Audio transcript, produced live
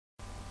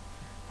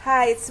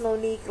Hi, it's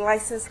Monique,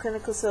 licensed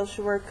clinical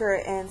social worker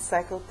and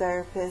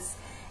psychotherapist.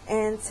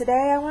 And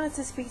today I wanted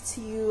to speak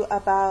to you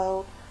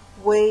about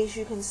ways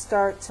you can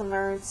start to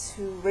learn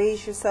to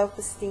raise your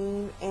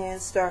self-esteem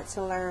and start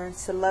to learn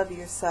to love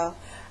yourself.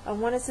 I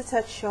wanted to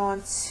touch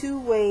on two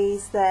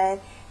ways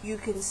that you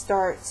can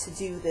start to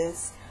do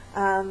this.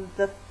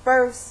 The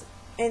first,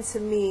 and to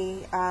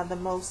me, the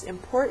most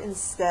important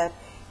step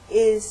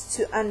is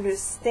to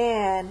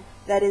understand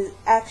that it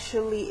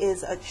actually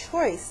is a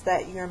choice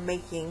that you're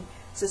making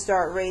to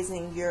start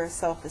raising your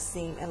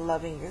self-esteem and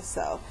loving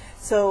yourself.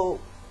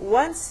 So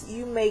once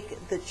you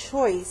make the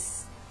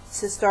choice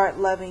to start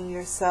loving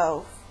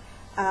yourself,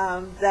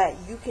 that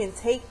you can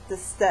take the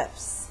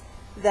steps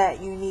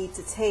that you need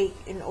to take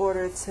in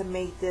order to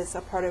make this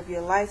a part of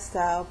your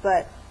lifestyle.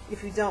 But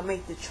if you don't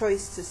make the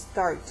choice to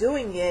start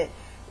doing it,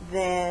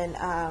 then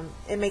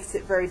it makes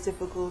it very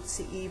difficult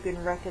to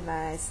even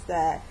recognize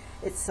that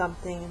it's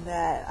something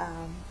that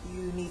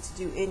you need to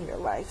do in your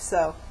life.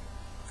 So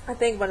I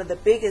think one of the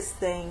biggest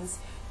things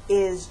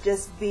is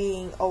just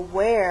being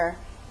aware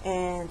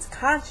and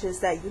conscious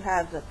that you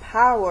have the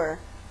power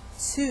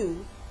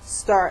to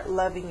start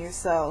loving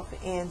yourself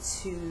and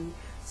to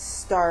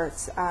start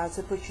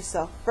to put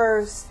yourself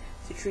first,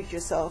 to treat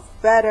yourself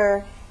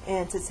better,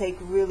 and to take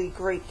really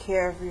great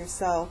care of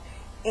yourself,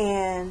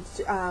 and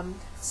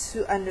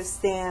to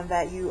understand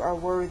that you are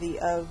worthy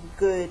of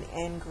good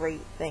and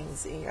great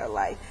things in your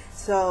life.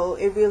 So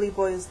it really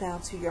boils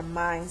down to your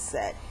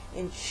mindset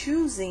and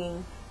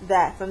choosing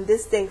that from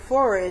this day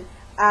forward,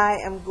 I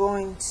am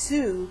going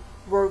to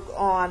work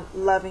on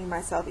loving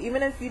myself.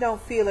 Even if you don't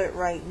feel it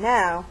right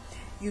now,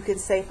 you can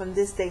say from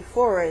this day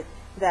forward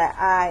that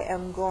I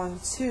am going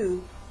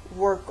to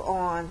work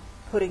on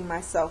putting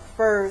myself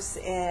first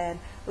and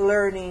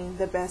learning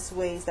the best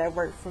ways that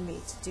work for me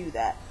to do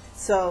that.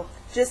 So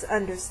just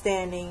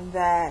understanding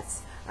that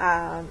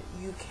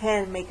you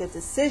can make a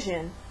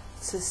decision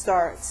to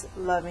start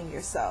loving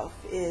yourself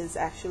is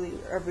actually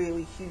a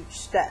really huge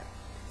step.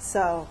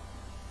 So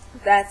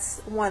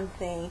that's one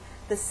thing.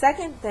 The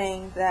second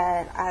thing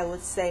that I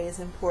would say is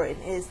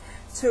important is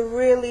to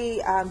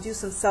really do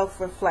some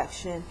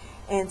self-reflection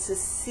and to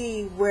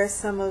see where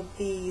some of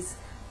these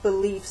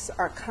beliefs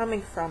are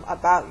coming from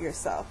about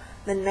yourself.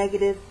 The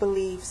negative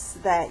beliefs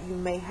that you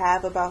may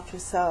have about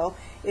yourself,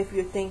 if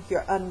you think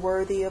you're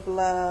unworthy of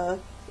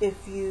love,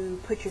 if you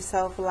put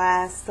yourself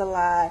last a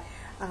lot,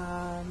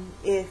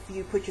 if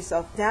you put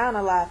yourself down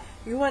a lot,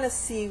 you want to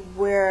see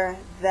where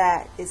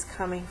that is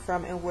coming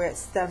from and where it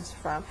stems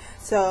from.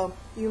 So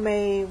you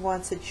may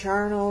want to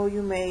journal,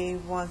 you may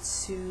want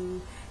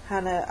to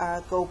kind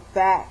of go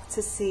back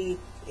to see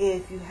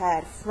if you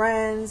had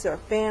friends or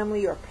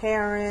family or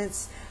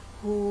parents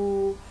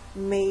who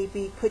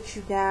maybe put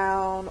you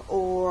down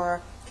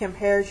or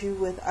compared you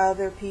with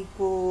other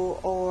people,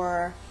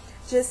 or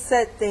just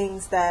said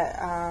things that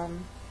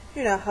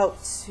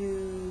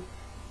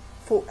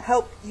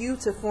help you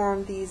to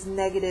form these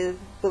negative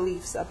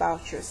beliefs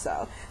about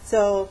yourself.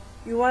 So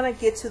you want to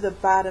get to the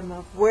bottom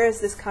of where is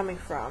this coming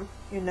from.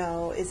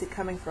 Is it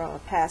coming from a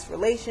past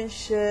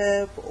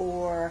relationship,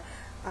 or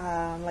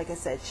like I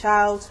said,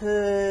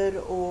 childhood,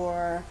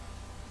 or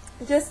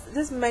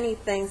just many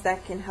things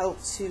that can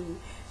help to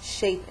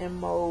shape and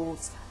mold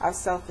our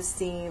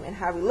self-esteem and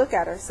how we look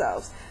at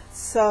ourselves.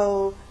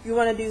 So you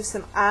want to do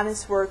some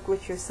honest work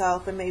with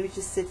yourself and maybe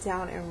just sit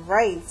down and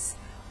write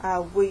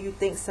where you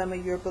think some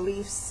of your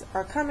beliefs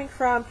are coming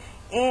from,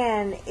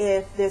 and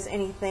if there's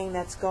anything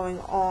that's going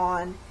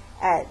on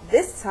at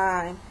this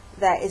time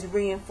that is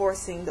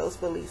reinforcing those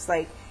beliefs.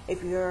 Like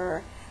if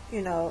you're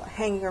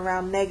hanging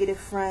around negative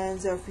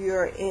friends, or if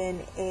you're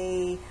in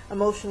a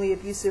emotionally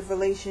abusive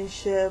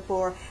relationship,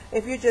 or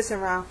if you're just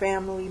around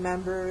family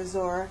members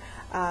or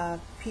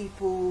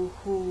people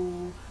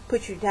who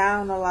put you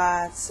down a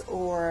lot,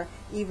 or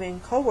even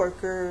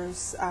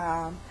coworkers,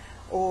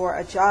 or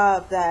a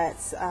job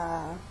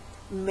that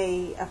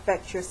may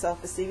affect your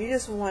self-esteem. You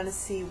just want to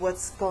see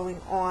what's going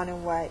on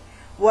and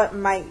what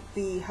might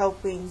be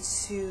helping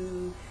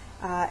to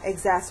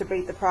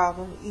exacerbate the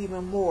problem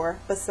even more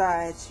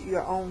besides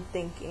your own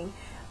thinking.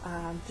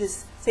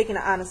 Just taking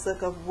an honest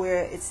look of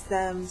where it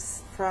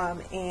stems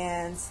from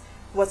and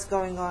what's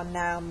going on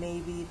now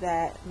maybe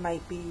that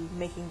might be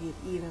making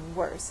it even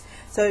worse.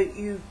 So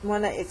you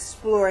want to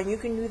explore, and you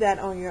can do that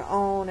on your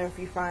own, or if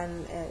you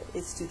find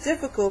it's too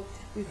difficult,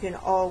 you can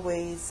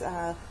always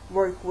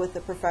work with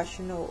a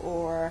professional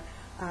or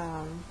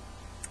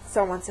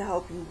someone to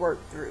help you work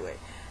through it.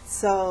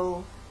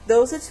 So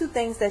those are two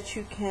things that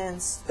you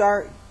can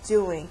start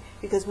doing,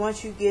 because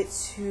once you get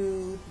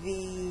to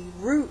the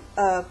root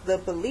of the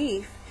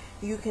belief,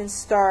 you can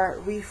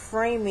start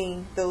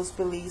reframing those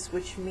beliefs,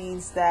 which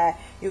means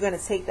that you're going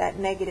to take that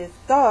negative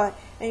thought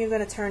and you're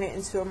going to turn it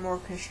into a more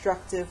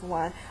constructive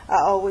one. I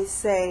always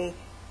say,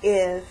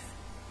 if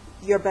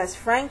your best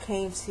friend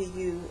came to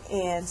you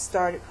and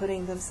started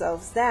putting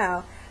themselves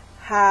down,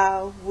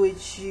 how would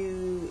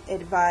you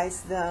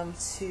advise them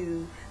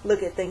to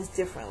look at things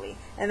differently?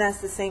 And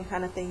that's the same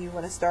kind of thing you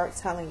want to start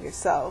telling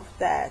yourself,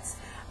 that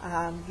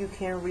you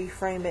can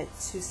reframe it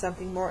to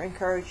something more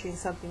encouraging,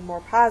 something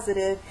more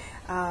positive,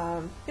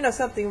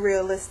 something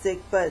realistic,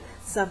 but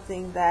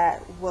something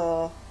that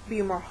will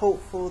be more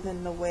hopeful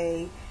than the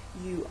way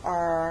you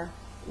are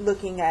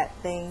looking at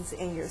things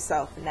in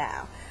yourself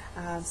now.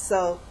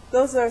 So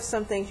those are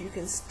some things you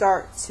can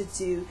start to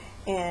do.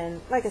 And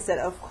like I said,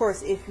 of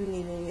course, if you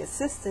need any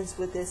assistance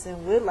with this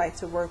and would like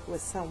to work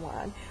with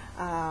someone,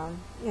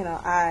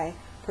 I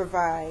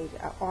provide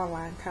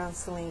online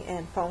counseling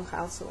and phone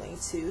counseling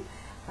too.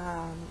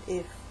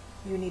 If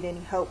you need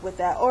any help with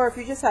that, or if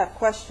you just have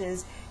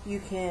questions,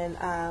 you can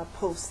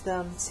post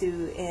them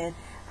too, and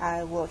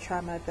I will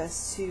try my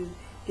best to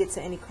get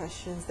to any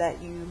questions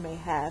that you may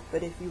have.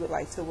 But if you would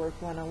like to work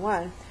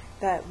one-on-one,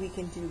 that we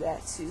can do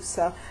that too.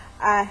 So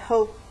I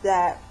hope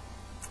that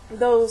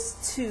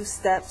those 2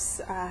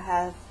 steps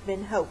have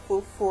been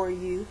helpful for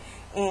you.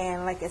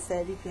 And like I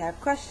said, if you have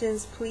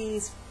questions,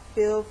 please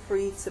feel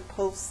free to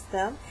post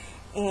them,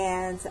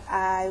 and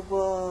I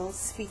will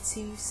speak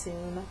to you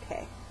soon.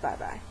 Okay,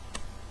 bye-bye.